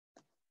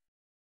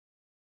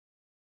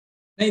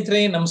ಸ್ನೇಹಿತರೆ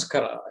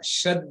ನಮಸ್ಕಾರ.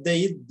 ಶ್ರದ್ಧೆ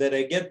ಇದ್ದರೆ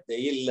ಗೆದ್ದೆ,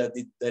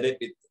 ಇಲ್ಲದಿದ್ದರೆ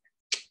ಬಿದ್ದೆ.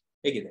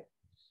 ಹೇಗಿದೆ?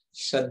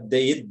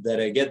 ಶ್ರದ್ಧೆ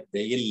ಇದ್ದರೆ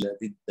ಗೆದ್ದೆ,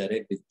 ಇಲ್ಲದಿದ್ದರೆ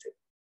ಬಿದ್ದೆ.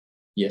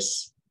 ಎಸ್,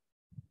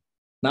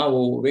 ನಾವು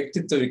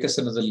ವ್ಯಕ್ತಿತ್ವ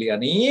ವಿಕಸನದಲ್ಲಿ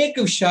ಅನೇಕ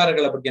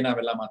ವಿಚಾರಗಳ ಬಗ್ಗೆ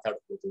ನಾವೆಲ್ಲ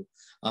ಮಾತಾಡಬಹುದು.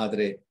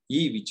 ಆದ್ರೆ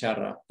ಈ ವಿಚಾರ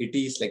it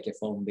is like A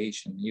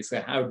foundation. If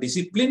you have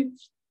discipline,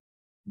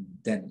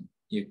 then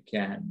you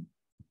can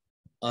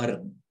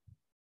earn,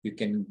 you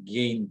can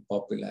gain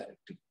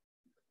popularity,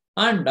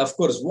 and of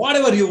course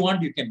whatever you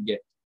want you can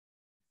get.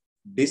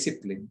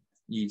 Discipline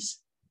is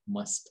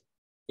must.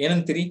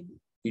 ಏನಂತೀರಿ?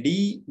 ಇಡೀ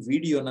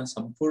ವಿಡಿಯೋನ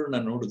ಸಂಪೂರ್ಣ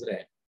ನೋಡಿದ್ರೆ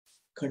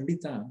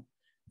ಖಂಡಿತ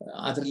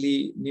ಅದರಲ್ಲಿ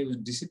ನೀವು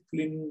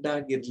ಡಿಸಿಪ್ಲಿನ್ಡ್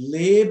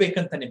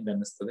ಆಗಿರ್ಲೇಬೇಕಂತ ನಿಮ್ಗೆ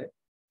ಅನ್ನಿಸ್ತದೆ.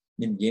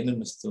 ನಿಮ್ಗೆ ಏನು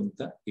ಅನ್ನಿಸ್ತು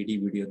ಅಂತ ಇಡೀ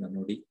ವಿಡಿಯೋನ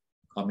ನೋಡಿ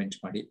ಕಾಮೆಂಟ್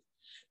ಮಾಡಿ.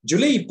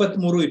 ಜುಲೈ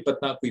 23,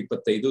 24,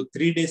 25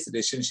 3 days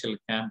ರೆಸಿಡೆನ್ಷಿಯಲ್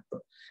ಕ್ಯಾಂಪ್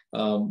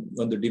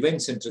ಒಂದು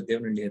ಡಿವೈನ್ ಸೆಂಟರ್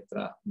ದೇವನಹಳ್ಳಿ ಹತ್ರ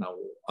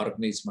ನಾವು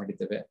ಆರ್ಗನೈಸ್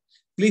ಮಾಡಿದ್ದೇವೆ.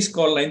 Please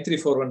call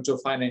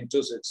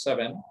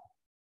 9341259267.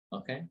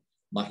 ಓಕೆ,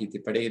 ಮಾಹಿತಿ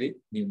ಪಡೆಯಿರಿ.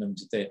 ನೀವು ನಮ್ಮ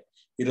ಜೊತೆ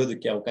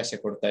ಇರೋದಕ್ಕೆ ಅವಕಾಶ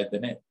ಕೊಡ್ತಾ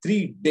ಇದ್ದೇನೆ.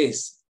 3 days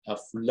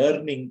of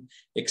learning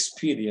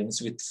experience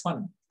with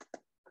fun.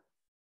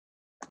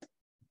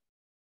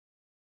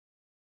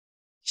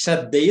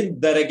 ಶ್ರದ್ಧೆ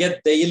ಇದ್ದರೆ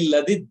ಗೆದ್ದೆ,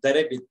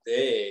 ಇಲ್ಲದಿದ್ದರೆ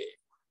ಬಿದ್ದೆ.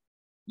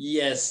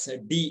 S,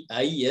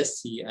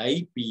 DISCIPLINE,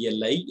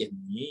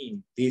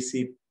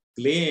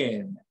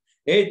 discipline.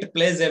 It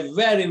plays a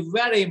very,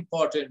 very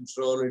important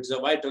role. It's a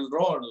vital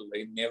role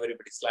in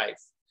everybody's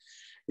life.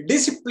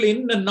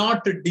 Discipline,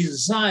 not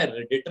desire,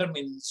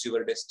 determines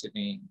your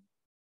destiny.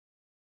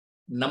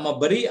 ನಮ್ಮ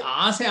ಬರೀ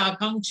ಆಸೆ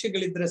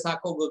ಆಕಾಂಕ್ಷೆಗಳಿದ್ರೆ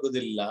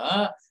ಸಾಕೋಗೋದಿಲ್ಲ.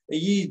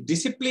 ಈ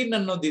ಡಿಸಿಪ್ಲಿನ್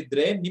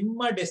ಅನ್ನೋದಿದ್ರೆ ನಿಮ್ಮ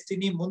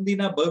ಡೆಸ್ಟಿನಿ,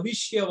 ಮುಂದಿನ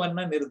ಭವಿಷ್ಯವನ್ನ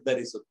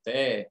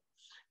ನಿರ್ಧರಿಸುತ್ತೆ.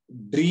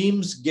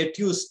 Dreams get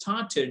you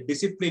started,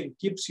 discipline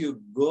keeps you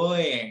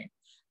going.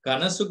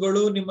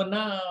 ಕನಸುಗಳು ನಿಮ್ಮನ್ನ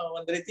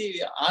ಒಂದ್ ರೀತಿ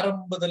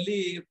ಆರಂಭದಲ್ಲಿ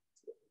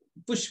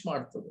ಪುಷ್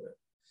ಮಾಡ್ತದೆ,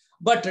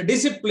 ಬಟ್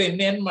ಡಿಸಿಪ್ಲಿನ್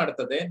ಏನ್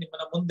ಮಾಡ್ತದೆ?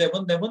 ನಿಮ್ಮನ್ನ ಮುಂದೆ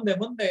ಮುಂದೆ ಮುಂದೆ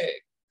ಮುಂದೆ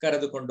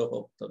ಕರೆದುಕೊಂಡು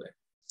ಹೋಗ್ತದೆ.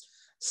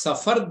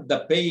 Suffer the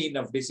pain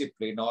of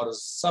discipline R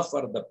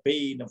suffer the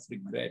pain of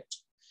regret.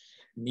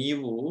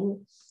 ನೀವು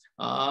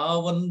ಆ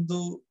ಒಂದು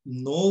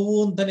ನೋವು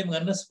ಅಂತ ನಿಮ್ಗೆ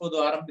ಅನ್ನಿಸ್ಬೋದು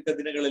ಆರಂಭಿಕ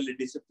ದಿನಗಳಲ್ಲಿ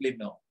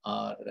ಡಿಸಿಪ್ಲಿನ್,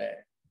 ಆದ್ರೆ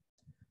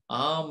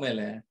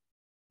ಆಮೇಲೆ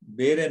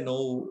ಬೇರೆ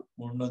ನೋವು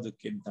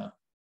ಉಣ್ಣೋದಕ್ಕಿಂತ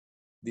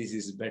ದಿಸ್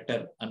ಇಸ್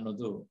ಬೆಟರ್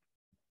ಅನ್ನೋದು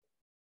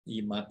ಈ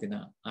ಮಾತಿನ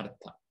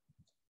ಅರ್ಥ.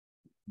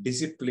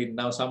 ಡಿಸಿಪ್ಲಿನ್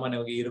ನಾವು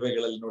ಸಾಮಾನ್ಯವಾಗಿ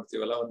ಇರುವೆಗಳಲ್ಲಿ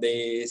ನೋಡ್ತೀವಲ್ಲ, ಒಂದೇ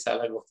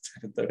ಸಾಲಾಗಿ ಹೋಗ್ತಾ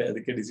ಇರ್ತವೆ.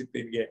 ಅದಕ್ಕೆ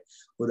ಡಿಸಿಪ್ಲಿನ್ಗೆ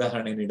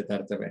ಉದಾಹರಣೆ ನೀಡ್ತಾ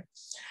ಇರ್ತವೆ.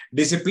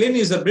 Discipline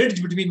is a bridge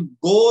between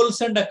goals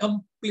and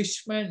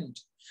accomplishment.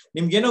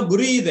 ನಿಮ್ಗೇನೋ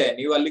ಗುರಿ ಇದೆ,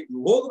 ನೀವು ಅಲ್ಲಿಗೆ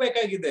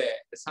ಹೋಗ್ಬೇಕಾಗಿದೆ,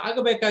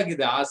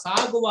 ಸಾಗಬೇಕಾಗಿದೆ. ಆ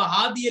ಸಾಗುವ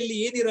ಹಾದಿಯಲ್ಲಿ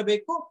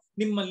ಏನಿರಬೇಕು?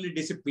 ನಿಮ್ಮಲ್ಲಿ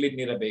ಡಿಸಿಪ್ಲಿನ್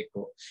ಇರಬೇಕು.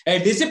 A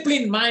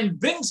discipline mind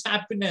brings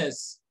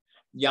happiness.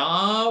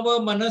 ಯಾವ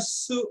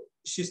ಮನಸ್ಸು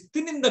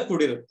ಶಿಸ್ತಿನಿಂದ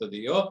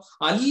ಕೂಡಿರುತ್ತದೆಯೋ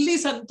ಅಲ್ಲಿ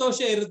ಸಂತೋಷ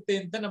ಇರುತ್ತೆ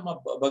ಅಂತ ನಮ್ಮ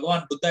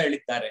ಭಗವಾನ್ ಬುದ್ಧ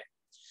ಹೇಳಿದ್ದಾರೆ.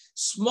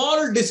 Small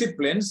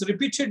disciplines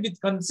repeated with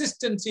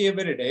consistency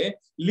every day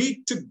lead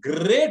to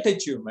great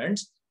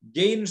achievements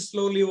gained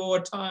slowly over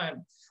time.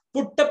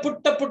 ಪುಟ್ಟ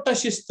ಪುಟ್ಟ ಪುಟ್ಟ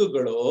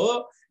ಶಿಸ್ತುಗಳು,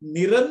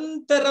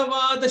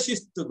 ನಿರಂತರವಾದ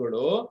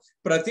ಶಿಸ್ತುಗಳು,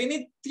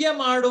 ಪ್ರತಿನಿತ್ಯ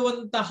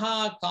ಮಾಡುವಂತಹ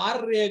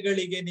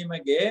ಕಾರ್ಯಗಳಿಗೆ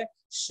ನಿಮಗೆ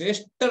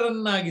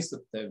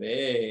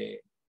ಶ್ರೇಷ್ಠರನ್ನಾಗಿಸುತ್ತವೆ.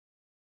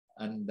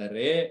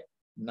 ಅಂದರೆ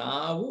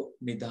ನಾವು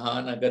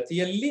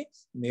ನಿಧಾನಗತಿಯಲ್ಲಿ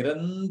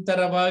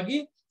ನಿರಂತರವಾಗಿ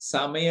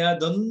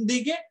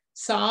ಸಮಯದೊಂದಿಗೆ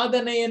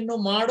ಸಾಧನೆಯನ್ನು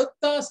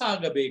ಮಾಡುತ್ತಾ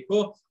ಸಾಗಬೇಕು.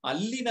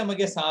 ಅಲ್ಲಿ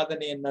ನಮಗೆ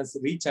ಸಾಧನೆಯನ್ನ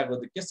ರೀಚ್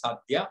ಆಗೋದಕ್ಕೆ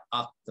ಸಾಧ್ಯ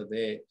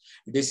ಆಗ್ತದೆ.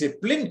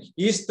 Discipline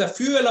is the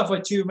fuel of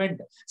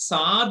achievement.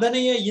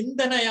 ಸಾಧನೆಯ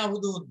ಇಂಧನ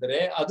ಯಾವುದು ಅಂದ್ರೆ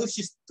ಅದು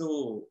ಶಿಸ್ತು.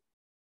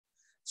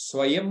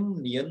 ಸ್ವಯಂ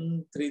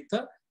ನಿಯಂತ್ರಿತ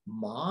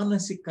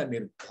ಮಾನಸಿಕ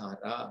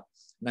ನಿರ್ಧಾರ.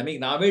 ನಮಗೆ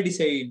ನಾವೇ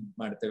ಡಿಸೈಡ್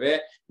ಮಾಡ್ತೇವೆ,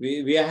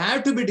 we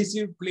have to B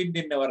disciplined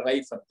in our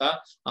life ಅಂತ.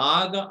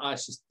 ಆಗ ಆ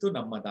ಶಿಸ್ತು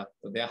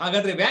ನಮ್ಮದಾಗ್ತದೆ.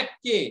 ಹಾಗಾದ್ರೆ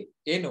ವ್ಯಾಖ್ಯೆ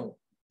ಏನು?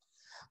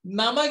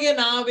 ನಮಗೆ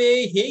ನಾವೇ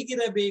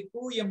ಹೇಗಿರಬೇಕು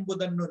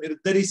ಎಂಬುದನ್ನು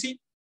ನಿರ್ಧರಿಸಿ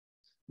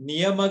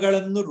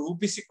ನಿಯಮಗಳನ್ನು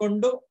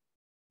ರೂಪಿಸಿಕೊಂಡು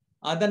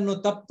ಅದನ್ನು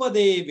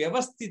ತಪ್ಪದೇ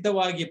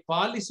ವ್ಯವಸ್ಥಿತವಾಗಿ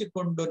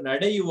ಪಾಲಿಸಿಕೊಂಡು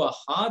ನಡೆಯುವ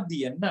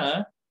ಹಾದಿಯನ್ನ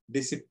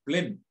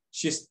ಡಿಸಿಪ್ಲಿನ್,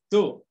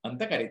 ಶಿಸ್ತು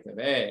ಅಂತ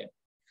ಕರೀತೇವೆ.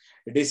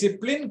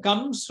 Discipline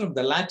comes from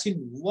the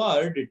Latin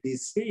word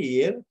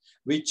desire,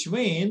 which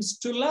means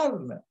to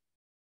learn.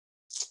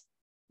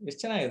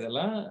 ಎಷ್ಟು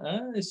ಚೆನ್ನಾಗಿದೆಲ್ಲ.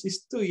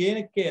 ಶಿಸ್ತು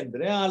ಏನಕ್ಕೆ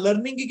ಅಂದ್ರೆ ಆ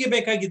ಲರ್ನಿಂಗಿಗೆ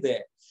ಬೇಕಾಗಿದೆ.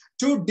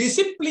 To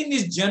discipline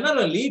is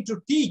generally to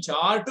teach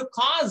or to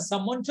cause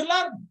someone to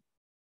learn.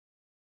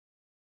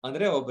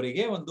 ಅಂದ್ರೆ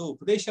ಒಬ್ಬರಿಗೆ ಒಂದು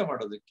ಉಪದೇಶ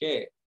ಮಾಡೋದಕ್ಕೆ,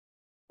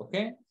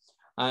 ಓಕೆ,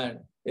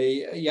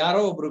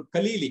 ಯಾರೋ ಒಬ್ರು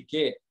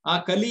ಕಲೀಲಿಕ್ಕೆ, ಆ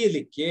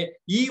ಕಲಿಯಲಿಕ್ಕೆ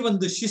ಈ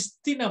ಒಂದು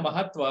ಶಿಸ್ತಿನ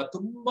ಮಹತ್ವ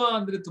ತುಂಬಾ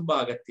ಅಂದ್ರೆ ತುಂಬಾ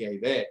ಅಗತ್ಯ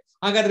ಇದೆ.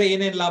 ಹಾಗಾದ್ರೆ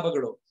ಏನೇನ್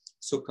ಲಾಭಗಳು?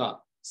 ಸುಖ,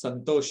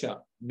 ಸಂತೋಷ,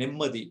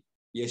 ನೆಮ್ಮದಿ,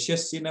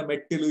 ಯಶಸ್ಸಿನ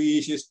ಮೆಟ್ಟಿಲು ಈ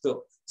ಶಿಸ್ತು.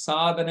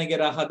 ಸಾಧನೆಗೆ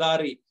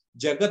ರಹದಾರಿ.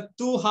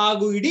 ಜಗತ್ತು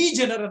ಹಾಗೂ ಇಡೀ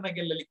ಜನರನ್ನ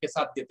ಗೆಲ್ಲಲಿಕ್ಕೆ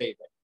ಸಾಧ್ಯತೆ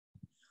ಇದೆ.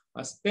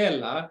 ಅಷ್ಟೇ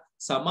ಅಲ್ಲ,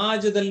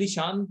 ಸಮಾಜದಲ್ಲಿ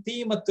ಶಾಂತಿ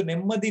ಮತ್ತು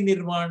ನೆಮ್ಮದಿ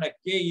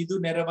ನಿರ್ಮಾಣಕ್ಕೆ ಇದು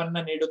ನೆರವನ್ನ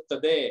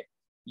ನೀಡುತ್ತದೆ.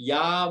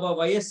 ಯಾವ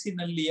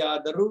ವಯಸ್ಸಿನಲ್ಲಿ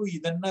ಆದರೂ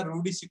ಇದನ್ನ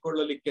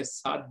ರೂಢಿಸಿಕೊಳ್ಳಲಿಕ್ಕೆ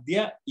ಸಾಧ್ಯ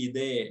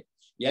ಇದೆ.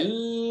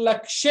 ಎಲ್ಲ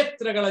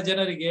ಕ್ಷೇತ್ರಗಳ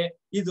ಜನರಿಗೆ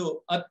ಇದು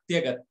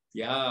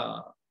ಅತ್ಯಗತ್ಯ.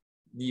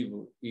 ನೀವು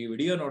ಈ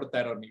ವಿಡಿಯೋ ನೋಡ್ತಾ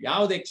ಇರೋ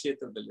ಯಾವುದೇ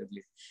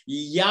ಕ್ಷೇತ್ರದಲ್ಲಿರ್ಲಿ,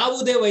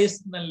 ಯಾವುದೇ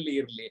ವಯಸ್ಸಿನಲ್ಲಿ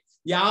ಇರ್ಲಿ,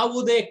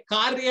 ಯಾವುದೇ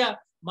ಕಾರ್ಯ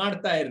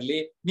ಮಾಡ್ತಾ ಇರ್ಲಿ,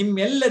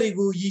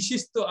 ನಿಮ್ಮೆಲ್ಲರಿಗೂ ಈ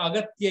ಶಿಸ್ತು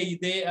ಅಗತ್ಯ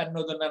ಇದೆ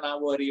ಅನ್ನೋದನ್ನ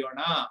ನಾವು ಅರಿಯೋಣ.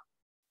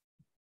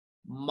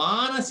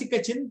 ಮಾನಸಿಕ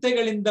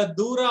ಚಿಂತೆಗಳಿಂದ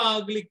ದೂರ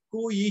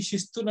ಆಗ್ಲಿಕ್ಕೂ ಈ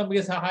ಶಿಸ್ತು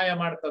ನಮಗೆ ಸಹಾಯ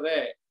ಮಾಡ್ತದೆ.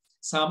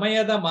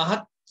 ಸಮಯದ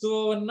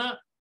ಮಹತ್ವವನ್ನ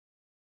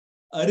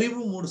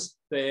ಅರಿವು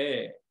ಮೂಡಿಸುತ್ತೆ.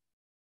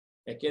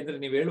 ಯಾಕೆಂದ್ರೆ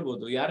ನೀವ್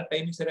ಹೇಳ್ಬೋದು, ಯಾರು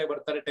ಟೈಮಿಂಗ್ ಸರಿಯಾಗಿ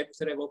ಬರ್ತಾರೆ, ಟೈಮಿಂಗ್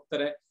ಸರಿಯಾಗಿ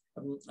ಹೋಗ್ತಾರೆ,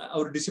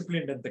 ಅವ್ರು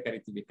ಡಿಸಿಪ್ಲಿನ್ ಅಂತ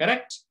ಕರಿತೀವಿ.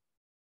 ಕರೆಕ್ಟ್?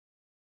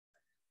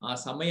 ಆ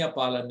ಸಮಯ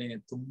ಪಾಲನೆ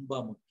ತುಂಬಾ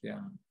ಮುಖ್ಯ.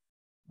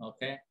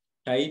 Okay,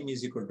 time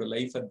is equal to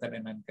life ಅಂತಾನೆ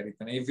ನಾನು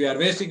ಕರಿತೇನೆ. If you are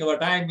wasting hour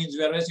time means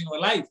you are wasting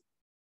our life.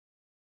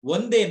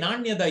 ಒಂದೇ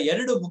ನಾಣ್ಯದ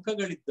ಎರಡು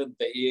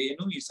ಮುಖಗಳಿದ್ದಂತೆ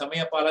ಏನು ಈ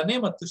ಸಮಯ ಪಾಲನೆ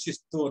ಮತ್ತು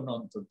ಶಿಸ್ತು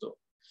ಅನ್ನುವಂಥದ್ದು.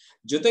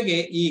 ಜೊತೆಗೆ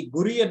ಈ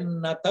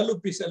ಗುರಿಯನ್ನ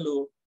ತಲುಪಿಸಲು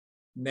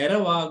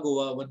ನೆರವಾಗುವ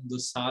ಒಂದು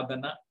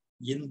ಸಾಧನ,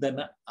 ಇಂಧನ,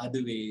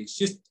 ಅದುವೇ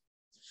ಶಿಸ್ತು.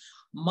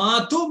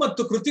 ಮಾತು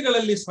ಮತ್ತು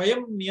ಕೃತಿಗಳಲ್ಲಿ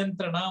ಸ್ವಯಂ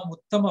ನಿಯಂತ್ರಣ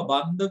ಉತ್ತಮ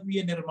ಬಾಂಧವ್ಯ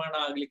ನಿರ್ಮಾಣ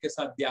ಆಗ್ಲಿಕ್ಕೆ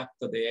ಸಾಧ್ಯ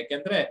ಆಗ್ತದೆ.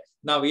 ಯಾಕೆಂದ್ರೆ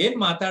ನಾವ್ ಏನ್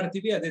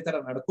ಮಾತಾಡ್ತೀವಿ ಅದೇ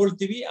ತರ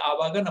ನಡ್ಕೊಳ್ತೀವಿ.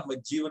 ಆವಾಗ ನಮ್ಮ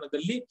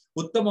ಜೀವನದಲ್ಲಿ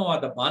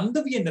ಉತ್ತಮವಾದ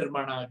ಬಾಂಧವ್ಯ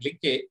ನಿರ್ಮಾಣ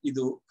ಆಗ್ಲಿಕ್ಕೆ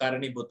ಇದು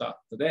ಕಾರಣೀಭೂತ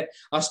ಆಗ್ತದೆ.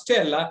 ಅಷ್ಟೇ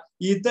ಅಲ್ಲ,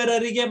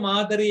 ಇತರರಿಗೆ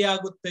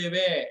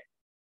ಮಾದರಿಯಾಗುತ್ತೇವೆ.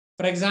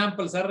 For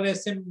example, sir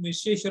SM.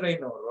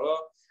 ವಿಶ್ವೇಶ್ವರಯ್ಯನವರು,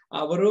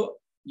 ಅವರು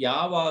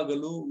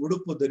ಯಾವಾಗಲೂ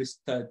ಉಡುಪು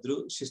ಧರಿಸ್ತಾ ಇದ್ರು,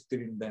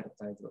 ಶಿಸ್ತಿನಿಂದ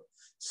ಇರ್ತಾ ಇದ್ರು.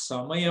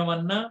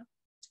 ಸಮಯವನ್ನ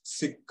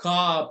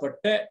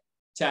ಸಿಕ್ಕಾಪಟ್ಟೆ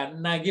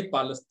ಚೆನ್ನಾಗಿ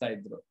ಪಾಲಿಸ್ತಾ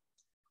ಇದ್ರು.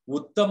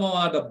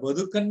 ಉತ್ತಮವಾದ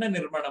ಬದುಕನ್ನ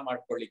ನಿರ್ಮಾಣ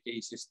ಮಾಡ್ಕೊಳ್ಳಿಕ್ಕೆ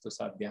ಈ ಶಿಸ್ತು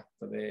ಸಾಧ್ಯ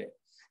ಆಗ್ತದೆ.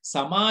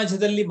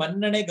 ಸಮಾಜದಲ್ಲಿ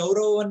ಮನ್ನಣೆ,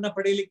 ಗೌರವವನ್ನ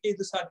ಪಡೆಯಲಿಕ್ಕೆ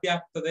ಇದು ಸಾಧ್ಯ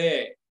ಆಗ್ತದೆ.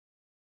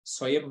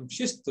 ಸ್ವಯಂ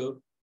ಶಿಸ್ತು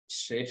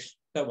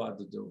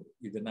ಶ್ರೇಷ್ಠವಾದುದು.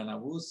 ಇದನ್ನ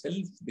ನಾವು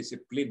ಸೆಲ್ಫ್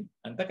ಡಿಸಿಪ್ಲಿನ್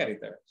ಅಂತ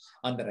ಕರೀತೇವೆ.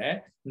 ಅಂದ್ರೆ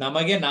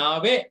ನಮಗೆ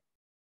ನಾವೇ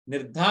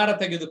ನಿರ್ಧಾರ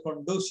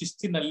ತೆಗೆದುಕೊಂಡು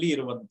ಶಿಸ್ತಿನಲ್ಲಿ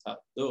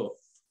ಇರುವಂತಹದ್ದು.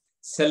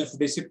 Self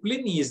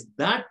discipline is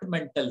that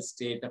mental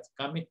state of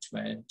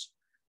commitment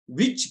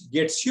which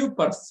gets you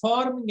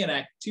performing an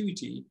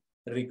activity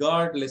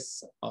regardless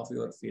of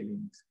your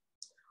feelings.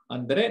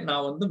 ಅಂದ್ರೆ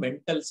ನಾವೊಂದು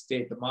ಮೆಂಟಲ್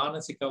ಸ್ಟೇಟ್,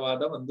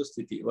 ಮಾನಸಿಕವಾದ ಒಂದು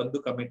ಸ್ಥಿತಿ, ಒಂದು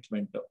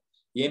ಕಮಿಟ್ಮೆಂಟ್.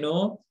 ಏನು,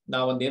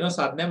 ನಾವೊಂದೇನೋ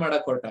ಸಾಧನೆ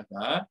ಮಾಡಕ್ ಹೊರಟಾಗ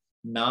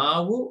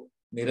ನಾವು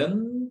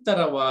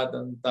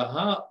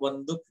ನಿರಂತರವಾದಂತಹ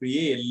ಒಂದು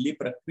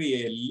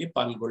ಪ್ರಕ್ರಿಯೆಯಲ್ಲಿ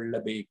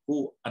ಪಾಲ್ಗೊಳ್ಳಬೇಕು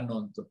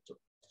ಅನ್ನುವಂಥದ್ದು.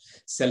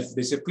 Self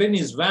discipline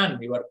is when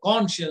your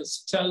conscience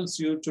tells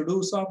you to do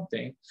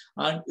something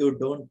and you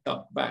don't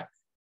talk back.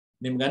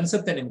 ನಿಮ್ಗೆ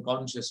ಅನ್ಸುತ್ತೆ ನಿಮ್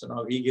ಕಾನ್ಶಿಯಸ್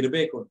ನಾವು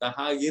ಹೀಗಿರ್ಬೇಕು ಅಂತ,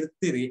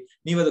 ಹಾಗಿರ್ತೀರಿ,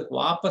 ನೀವು ಅದಕ್ಕೆ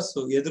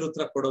ವಾಪಸ್ಸು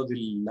ಎದುರುತ್ತರ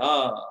ಕೊಡೋದಿಲ್ಲ.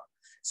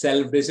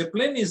 Self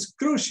discipline is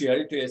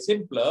crucial to A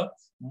simpler,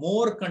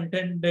 more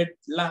contented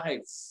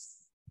life.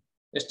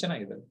 ಎಷ್ಟು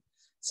ಚೆನ್ನಾಗಿದೆ.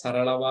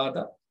 ಸರಳವಾದ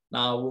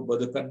ನಾವು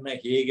ಬದುಕನ್ನ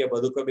ಹೇಗೆ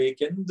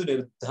ಬದುಕಬೇಕೆಂದು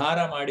ನಿರ್ಧಾರ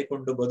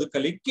ಮಾಡಿಕೊಂಡು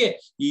ಬದುಕಲಿಕ್ಕೆ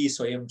ಈ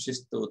ಸ್ವಯಂ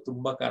ಶಿಸ್ತು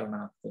ತುಂಬಾ ಕಾರಣ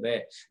ಆಗ್ತದೆ.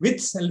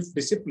 With self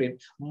discipline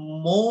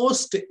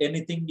most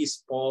anything is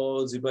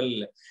possible.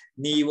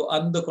 ನೀವು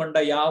ಅಂದುಕೊಂಡ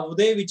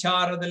ಯಾವುದೇ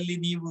ವಿಚಾರದಲ್ಲಿ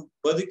ನೀವು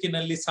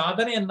ಬದುಕಿನಲ್ಲಿ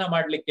ಸಾಧನೆಯನ್ನ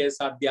ಮಾಡ್ಲಿಕ್ಕೆ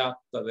ಸಾಧ್ಯ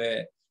ಆಗ್ತದೆ.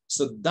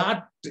 So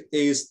that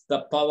is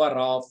the power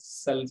of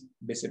self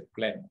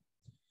discipline.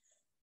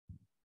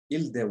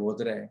 ಇಲ್ದೆ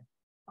ಹೋದ್ರೆ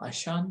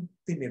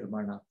ಅಶಾಂತಿ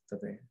ನಿರ್ಮಾಣ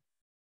ಆಗ್ತದೆ,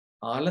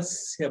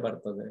 ಆಲಸ್ಯ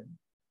ಬರ್ತದೆ,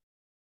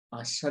 ಆ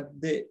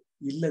ಶ್ರದ್ಧೆ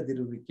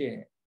ಇಲ್ಲದಿರುವಿಕೆ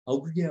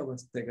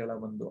ಅವ್ಯವಸ್ಥೆಗಳ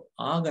ಒಂದು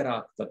ಆಗರ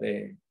ಆಗ್ತದೆ.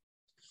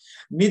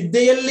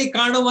 ನಿದ್ದೆಯಲ್ಲಿ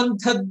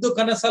ಕಾಣುವಂಥದ್ದು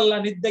ಕನಸಲ್ಲ,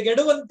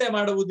 ನಿದ್ದೆಗೆಡುವಂತೆ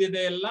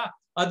ಮಾಡುವುದಿದೆಯಲ್ಲ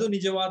ಅದು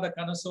ನಿಜವಾದ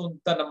ಕನಸು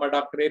ಅಂತ ನಮ್ಮ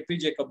ಡಾಕ್ಟರ್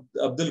APJ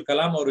ಅಬ್ದುಲ್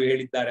ಕಲಾಂ ಅವರು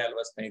ಹೇಳಿದ್ದಾರೆ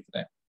ಅಲ್ವಾ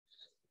ಸ್ನೇಹಿತರೆ.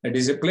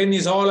 Discipline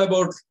is all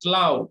about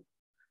love.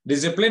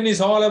 Discipline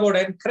is all about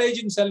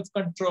encouraging self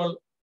control.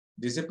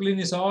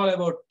 Discipline is all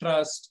about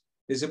trust.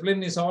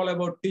 Discipline is all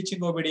about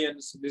teaching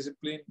obedience.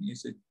 Discipline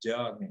is A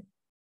journey.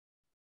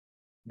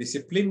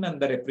 Discipline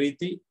ಅಂದರೆ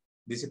ಪ್ರೀತಿ,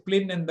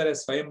 ಡಿಸಿಪ್ಲಿನ್ ಎಂದರೆ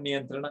ಸ್ವಯಂ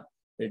ನಿಯಂತ್ರಣ,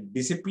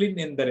 discipline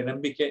ಎಂದರೆ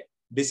ನಂಬಿಕೆ,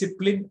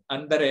 ಡಿಸಿಪ್ಲಿನ್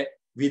ಅಂದರೆ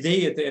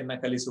ವಿಧೇಯತೆಯನ್ನ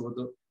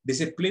ಕಲಿಸುವುದು,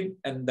 discipline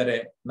ಎಂದರೆ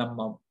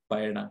ನಮ್ಮ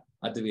ಪಯಣ,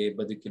 ಅದುವೇ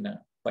ಬದುಕಿನ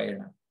ಪಯಣ.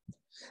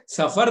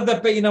 Suffer the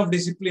pine of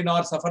discipline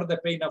R suffer the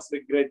pine of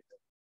regret.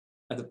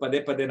 ಅದು ಪದೇ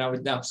ಪದೇ ನಾವು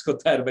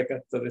ಜ್ಞಾಪಿಸ್ಕೊತಾ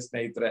ಇರ್ಬೇಕಾಗ್ತದೆ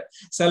ಸ್ನೇಹಿತರೆ.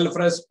 Self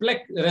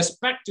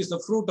respect is the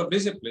fruit of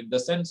discipline. The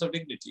sense of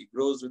dignity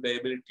gross with the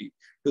ability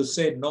to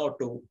say no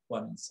to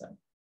one self.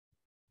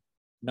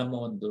 ನಮ್ಮ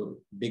ಒಂದು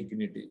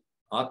dignity,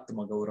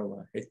 ಆತ್ಮ ಗೌರವ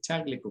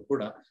ಹೆಚ್ಚಾಗ್ಲಿಕ್ಕೂ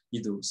ಕೂಡ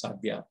ಇದು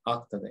ಸಾಧ್ಯ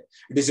ಆಗ್ತದೆ.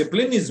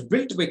 Discipline is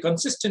built by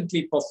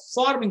consistently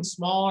performing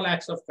small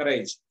acts of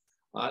courage.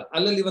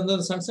 ಅಲ್ಲಲ್ಲಿ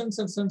ಒಂದೊಂದು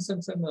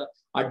ಸಣ್ಣ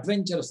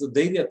ಅಡ್ವೆಂಚರ್ಸ್,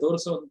 ಧೈರ್ಯ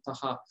ತೋರಿಸುವಂತಹ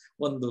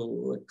ಒಂದು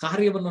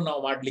ಕಾರ್ಯವನ್ನು ನಾವು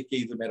ಮಾಡ್ಲಿಕ್ಕೆ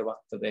ಇದು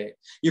ನೆರವಾಗ್ತದೆ.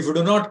 If you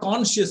do not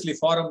consciously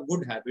form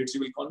good habits,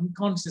 you will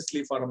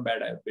unconsciously form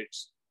bad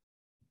habits.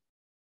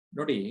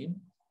 ನೋಡಿ,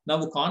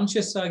 ನಾವು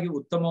ಕಾನ್ಶಿಯಸ್ ಆಗಿ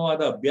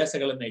ಉತ್ತಮವಾದ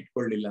ಅಭ್ಯಾಸಗಳನ್ನ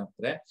ಇಟ್ಕೊಳ್ಳಿಲ್ಲ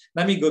ಅಂದ್ರೆ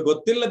ನಮಗೆ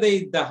ಗೊತ್ತಿಲ್ಲದೆ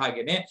ಇದ್ದ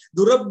ಹಾಗೇನೆ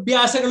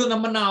ದುರಭ್ಯಾಸಗಳು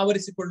ನಮ್ಮನ್ನ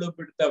ಆವರಿಸಿಕೊಂಡು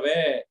ಬಿಡ್ತವೆ.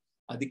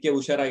 ಅದಕ್ಕೆ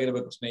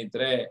ಹುಷಾರಾಗಿರ್ಬೇಕು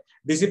ಸ್ನೇಹಿತರೆ.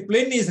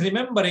 Discipline is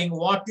remembering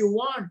what you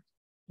want.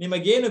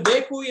 ನಿಮಗೇನು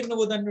ಬೇಕು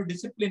ಎನ್ನುವುದನ್ನು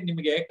ಡಿಸಿಪ್ಲಿನ್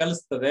ನಿಮಗೆ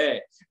ಕಲಿಸ್ತದೆ.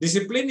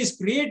 Discipline is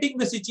creating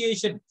the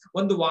situation.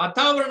 ಒಂದು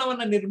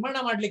ವಾತಾವರಣವನ್ನ ನಿರ್ಮಾಣ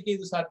ಮಾಡ್ಲಿಕ್ಕೆ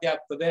ಇದು ಸಾಧ್ಯ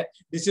ಆಗ್ತದೆ.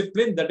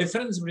 Discipline the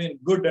difference between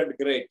good and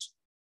great.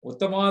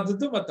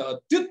 ಉತ್ತಮವಾದದ್ದು ಮತ್ತು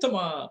ಅತ್ಯುತ್ತಮ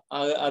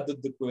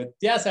ಆದದ್ದಕ್ಕೂ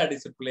ವ್ಯತ್ಯಾಸ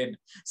discipline.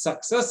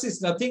 Success is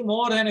nothing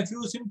more than A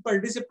few simple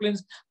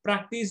disciplines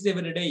practice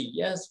every day.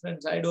 Yes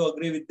friends, I do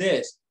agree with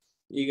this.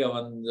 ಈಗ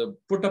ಒಂದು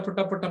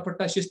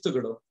ಪುಟ್ಟ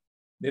ಶಿಸ್ತುಗಳು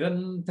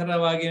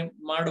ನಿರಂತರವಾಗಿ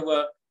ಮಾಡುವ,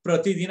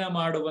 ಪ್ರತಿದಿನ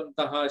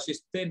ಮಾಡುವಂತಹ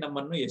ಶಿಸ್ತೇ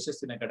ನಮ್ಮನ್ನು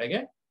ಯಶಸ್ಸಿನ ಕಡೆಗೆ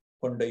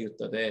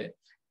ಕೊಂಡೊಯ್ಯುತ್ತದೆ.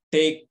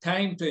 Take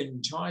time to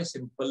enjoy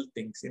simple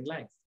things in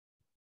life.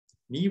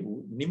 ನೀವು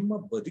ನಿಮ್ಮ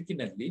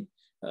ಬದುಕಿನಲ್ಲಿ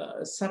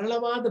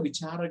ಸರಳವಾದ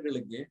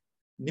ವಿಚಾರಗಳಿಗೆ,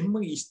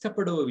 ನಿಮಗೆ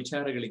ಇಷ್ಟಪಡುವ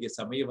ವಿಚಾರಗಳಿಗೆ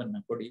ಸಮಯವನ್ನ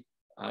ಕೊಡಿ.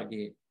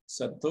 ಹಾಗೆ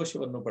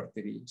ಸಂತೋಷವನ್ನು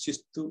ಪಡ್ತೀರಿ,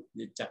 ಶಿಸ್ತು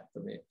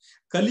ಹೆಚ್ಚಾಗ್ತದೆ.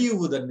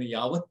 ಕಲಿಯುವುದನ್ನು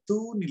ಯಾವತ್ತೂ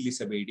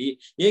ನಿಲ್ಲಿಸಬೇಡಿ,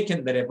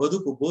 ಏಕೆಂದರೆ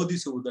ಬದುಕು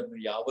ಬೋಧಿಸುವುದನ್ನು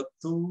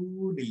ಯಾವತ್ತೂ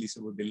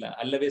ನಿಲ್ಲಿಸುವುದಿಲ್ಲ.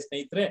 ಅಲ್ಲವೇ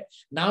ಸ್ನೇಹಿತರೆ?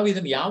 ನಾವು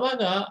ಇದನ್ನು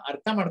ಯಾವಾಗ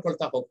ಅರ್ಥ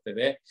ಮಾಡ್ಕೊಳ್ತಾ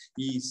ಹೋಗ್ತೇವೆ,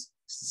 ಈ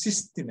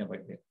ಶಿಸ್ತಿನ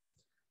ಬಗ್ಗೆ,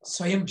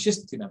 ಸ್ವಯಂ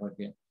ಶಿಸ್ತಿನ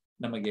ಬಗ್ಗೆ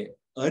ನಮಗೆ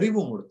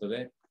ಅರಿವು ಮೂಡುತ್ತದೆ,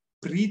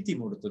 ಪ್ರೀತಿ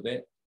ಮೂಡುತ್ತದೆ,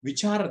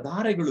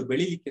 ವಿಚಾರಧಾರೆಗಳು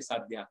ಬೆಳೀಲಿಕ್ಕೆ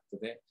ಸಾಧ್ಯ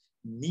ಆಗ್ತದೆ.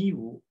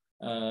 ನೀವು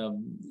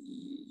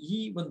ಈ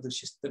ಒಂದು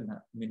ಶಿಸ್ತನ್ನ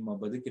ನಿಮ್ಮ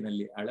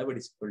ಬದುಕಿನಲ್ಲಿ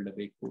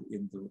ಅಳವಡಿಸಿಕೊಳ್ಳಬೇಕು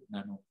ಎಂದು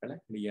ನಾನು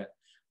ಕಳಕಳಿಯ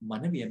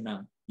ಮನವಿಯನ್ನ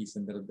ಈ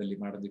ಸಂದರ್ಭದಲ್ಲಿ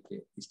ಮಾಡೋದಕ್ಕೆ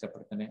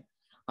ಇಷ್ಟಪಡ್ತೇನೆ.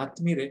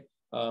 ಆತ್ಮೀಯರೇ,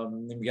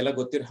 ನಿಮ್ಗೆಲ್ಲ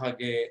ಗೊತ್ತಿರೋ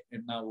ಹಾಗೆ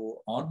ನಾವು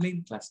ಆನ್ಲೈನ್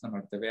ಕ್ಲಾಸ್ನ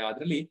ಮಾಡ್ತೇವೆ.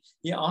 ಅದರಲ್ಲಿ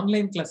ಈ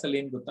ಆನ್ಲೈನ್ ಕ್ಲಾಸ್ ಅಲ್ಲಿ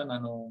ಏನ್ ಗೊತ್ತಾ,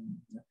 ನಾನು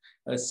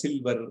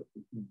ಸಿಲ್ವರ್,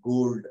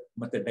 ಗೋಲ್ಡ್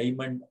ಮತ್ತೆ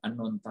ಡೈಮಂಡ್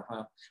ಅನ್ನುವಂತಹ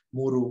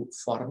 3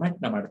 ಫಾರ್ಮ್ಯಾಟ್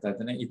ನ ಮಾಡ್ತಾ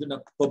ಇದ್ದೇನೆ. ಇದನ್ನ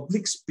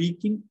ಪಬ್ಲಿಕ್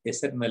ಸ್ಪೀಕಿಂಗ್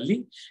ಹೆಸರಿನಲ್ಲಿ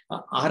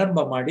ಆರಂಭ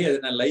ಮಾಡಿ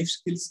ಅದನ್ನ ಲೈಫ್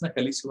ಸ್ಕಿಲ್ಸ್ ನ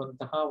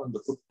ಕಲಿಸುವಂತಹ ಒಂದು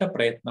ಪುಟ್ಟ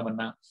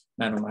ಪ್ರಯತ್ನವನ್ನ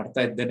ನಾನು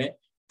ಮಾಡ್ತಾ ಇದ್ದೇನೆ.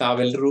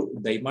 ತಾವೆಲ್ಲರೂ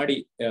ದಯಮಾಡಿ,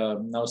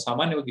 ನಾವು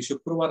ಸಾಮಾನ್ಯವಾಗಿ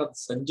ಶುಕ್ರವಾರದ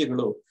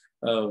ಸಂಜೆಗಳು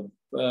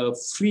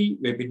ಫ್ರೀ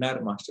ವೆಬಿನಾರ್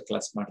ಮಾಸ್ಟರ್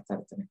ಕ್ಲಾಸ್ ಮಾಡ್ತಾ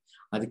ಇರ್ತೇನೆ.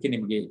 ಅದಕ್ಕೆ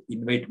ನಿಮಗೆ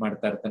ಇನ್ವೈಟ್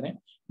ಮಾಡ್ತಾ ಇರ್ತಾನೆ.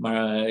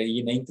 ಈ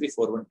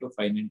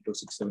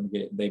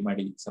 9341259267ಗೆ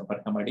ದಯಮಾಡಿ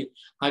ಸಂಪರ್ಕ ಮಾಡಿ.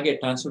 ಹಾಗೆ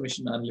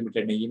ಟ್ರಾನ್ಸ್ಫಾರ್ಮೇಶನ್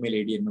ಅನ್ಲಿಮಿಟೆಡ್ ನ ಇಮೇಲ್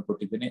ಐಡಿಯನ್ನು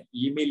ಕೊಟ್ಟಿದ್ದೇನೆ.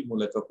 ಇಮೇಲ್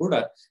ಮೂಲಕ ಕೂಡ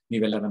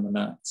ನೀವೆಲ್ಲ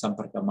ನಮ್ಮನ್ನ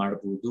ಸಂಪರ್ಕ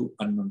ಮಾಡಬಹುದು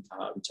ಅನ್ನುವಂತಹ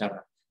ವಿಚಾರ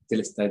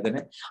ತಿಳಿಸ್ತಾ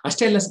ಇದ್ದೇನೆ.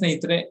 ಅಷ್ಟೇ ಅಲ್ಲ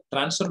ಸ್ನೇಹಿತರೆ,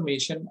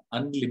 ಟ್ರಾನ್ಸ್ಫಾರ್ಮೇಶನ್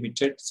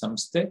ಅನ್ಲಿಮಿಟೆಡ್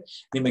ಸಂಸ್ಥೆ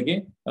ನಿಮಗೆ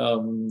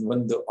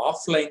ಒಂದು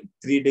ಆಫ್ಲೈನ್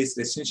 3 days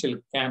ರೆಸಿಡೆನ್ಷಿಯಲ್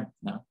ಕ್ಯಾಂಪ್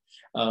ನ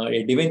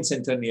divine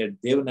centre near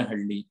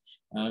Devanahalli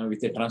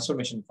with A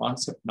transformation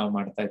concept ನಾವು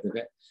ಮಾಡ್ತಾ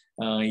ಇದ್ದೇವೆ.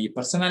 ಈ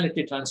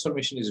personality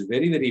transformation is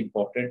very very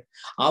important.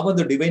 ಆ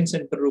ಒಂದು ಡಿವೈನ್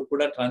ಸೆಂಟರ್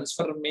ಕೂಡ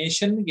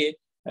ಟ್ರಾನ್ಸ್ಫಾರ್ಮೇಶನ್ಗೆ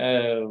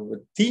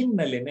ಥೀಮ್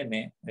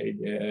ನಲ್ಲೇನೆ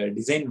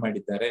ಡಿಸೈನ್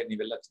ಮಾಡಿದ್ದಾರೆ.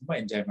 ನೀವೆಲ್ಲ ತುಂಬಾ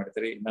ಎಂಜಾಯ್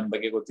ಮಾಡ್ತೀರಿ. ನನ್ನ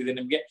ಬಗ್ಗೆ ಗೊತ್ತಿದೆ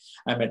ನಿಮ್ಗೆ.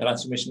 I am A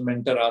transformation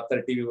mentor,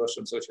 author, TV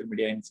version, social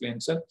media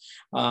influencer.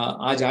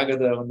 ಆ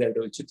ಜಾಗದ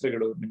ಒಂದೆರಡು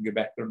ಚಿತ್ರಗಳು ನಿಮ್ಗೆ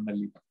ಬ್ಯಾಕ್ ಗ್ರೌಂಡ್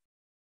ನಲ್ಲಿ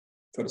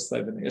ತೋರಿಸ್ತಾ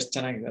ಇದ್ದೇನೆ. ಎಷ್ಟು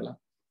ಚೆನ್ನಾಗಿದೆ ಅಲ್ಲ?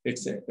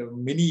 ಇಟ್ಸ್ ಎ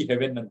ಮಿನಿ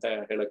ಹೆವೆನ್ ಅಂತ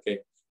ಹೇಳಕ್ಕೆ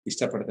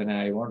ಇಷ್ಟಪಡ್ತೇನೆ.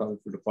 I want all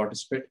to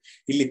participate.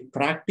 ಇಲ್ಲಿ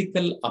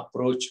practical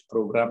approach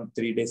program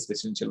 3 days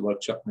residential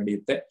workshop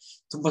ನಡೆಯುತ್ತೆ.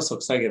 ತುಂಬಾ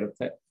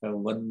ಸೊಗಸಾಗಿರುತ್ತೆ.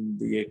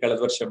 ಕಳೆದ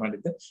ವರ್ಷ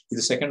ಮಾಡಿದ್ದೆ.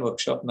 ಇದು ಸೆಕೆಂಡ್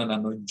ವರ್ಕ್ಶಾಪ್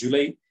ನಾನು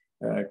ಜುಲೈ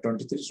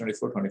 23,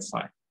 24,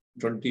 25,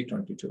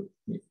 2022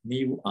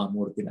 ನೀವು ಆ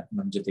 3 ದಿನ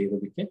ನಮ್ಮ ಜೊತೆ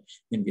ಇರೋದಕ್ಕೆ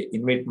ನಿಮ್ಗೆ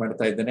ಇನ್ವೈಟ್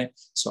ಮಾಡ್ತಾ ಇದ್ದೇನೆ.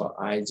 So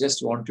I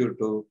just want you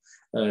to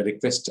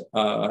request,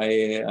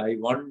 I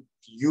want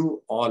you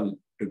all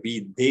to be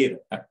there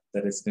at the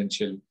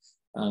residential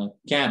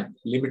camp.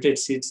 Limited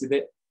seats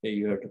ಇದೆ.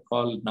 You have to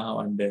call now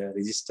and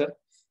register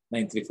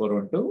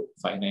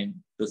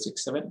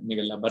 9341259267.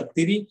 ನೀವೆಲ್ಲ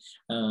ಬರ್ತೀರಿ,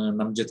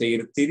 ನಮ್ಮ ಜೊತೆ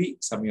ಇರ್ತೀರಿ,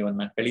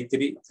 ಸಮಯವನ್ನ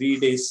ಕಳಿತೀರಿ. 3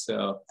 days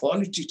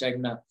ಕ್ವಾಲಿಟಿ ಟೈಮ್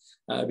ನ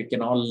we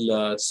can all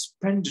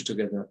spend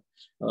together.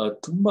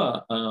 ತುಂಬಾ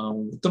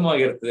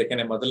ಉತ್ತಮವಾಗಿರ್ತದೆ.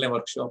 ಯಾಕಂದ್ರೆ ಮೊದಲನೇ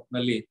ವರ್ಕ್ಶಾಪ್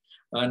ನಲ್ಲಿ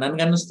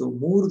ನನ್ಗನ್ನಿಸ್ತು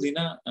 3 ದಿನ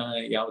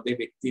ಯಾವುದೇ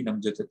ವ್ಯಕ್ತಿ ನಮ್ಮ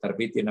ಜೊತೆ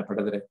ತರಬೇತಿಯನ್ನ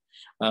ಪಡೆದ್ರೆ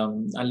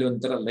ಅಲ್ಲಿ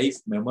ಒಂಥರ ಲೈಫ್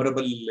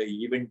ಮೆಮೊರಬಲ್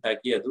ಈವೆಂಟ್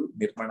ಆಗಿ ಅದು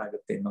ನಿರ್ಮಾಣ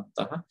ಆಗುತ್ತೆ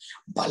ಅನ್ನುವಂತಹ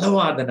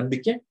ಬಲವಾದ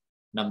ನಂಬಿಕೆ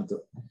ನಮ್ದು.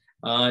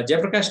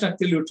 ಜಯಪ್ರಕಾಶ್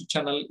ನಾಗ್ತಿಲ್ ಯೂಟ್ಯೂಬ್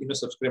ಚಾನಲ್ ಇನ್ನೂ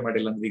ಸಬ್ಸ್ಕ್ರೈಬ್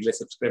ಮಾಡಿಲ್ಲ ಅಂದ್ರೆ ಈಗಲೇ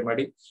ಸಬ್ಸ್ಕ್ರೈಬ್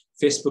ಮಾಡಿ.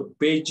 ಫೇಸ್ಬುಕ್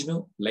ಪೇಜ್ನು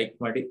ಲೈಕ್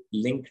ಮಾಡಿ.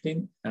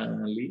 ಲಿಂಕ್ಡ್ಇನ್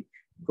ಅಲ್ಲಿ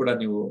ಕೂಡ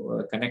ನೀವು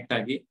ಕನೆಕ್ಟ್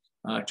ಆಗಿ,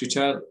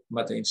 ಟ್ವಿಟರ್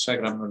ಮತ್ತೆ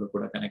ಇನ್ಸ್ಟಾಗ್ರಾಮ್ ನಲ್ಲೂ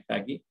ಕೂಡ ಕನೆಕ್ಟ್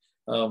ಆಗಿ.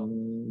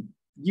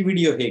 ಈ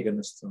ವಿಡಿಯೋ ಹೇಗೆ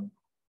ಅನ್ನಿಸ್ತು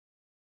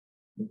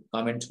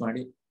ಕಾಮೆಂಟ್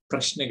ಮಾಡಿ.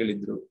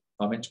 ಪ್ರಶ್ನೆಗಳಿದ್ರು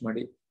ಕಾಮೆಂಟ್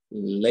ಮಾಡಿ,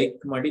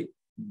 ಲೈಕ್ ಮಾಡಿ.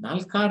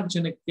 4-6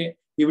 ಜನಕ್ಕೆ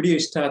ಈ ವಿಡಿಯೋ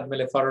ಇಷ್ಟ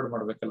ಆದ್ಮೇಲೆ ಫಾರ್ವರ್ಡ್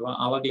ಮಾಡ್ಬೇಕಲ್ವಾ?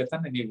 ಆವಾಗ್ಲೇ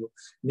ತಾನೇ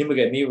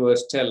ನೀವು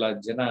ಅಷ್ಟೇ ಅಲ್ಲ,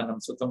 ಜನ ನಮ್ಮ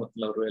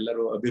ಸುತ್ತಮುತ್ತಲವರು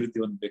ಎಲ್ಲರೂ ಅಭಿವೃದ್ಧಿ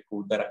ಹೊಂದಬೇಕು,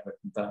 ಉದ್ಧಾರ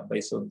ಆಗ್ಬೇಕು ಅಂತ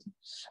ಬಯಸುವಂತ.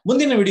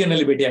 ಮುಂದಿನ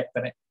ವಿಡಿಯೋನಲ್ಲಿ ಭೇಟಿ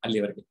ಆಗ್ತಾನೆ.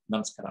 ಅಲ್ಲಿವರೆಗೆ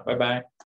ನಮಸ್ಕಾರ, ಬಾಯ್ ಬಾಯ್.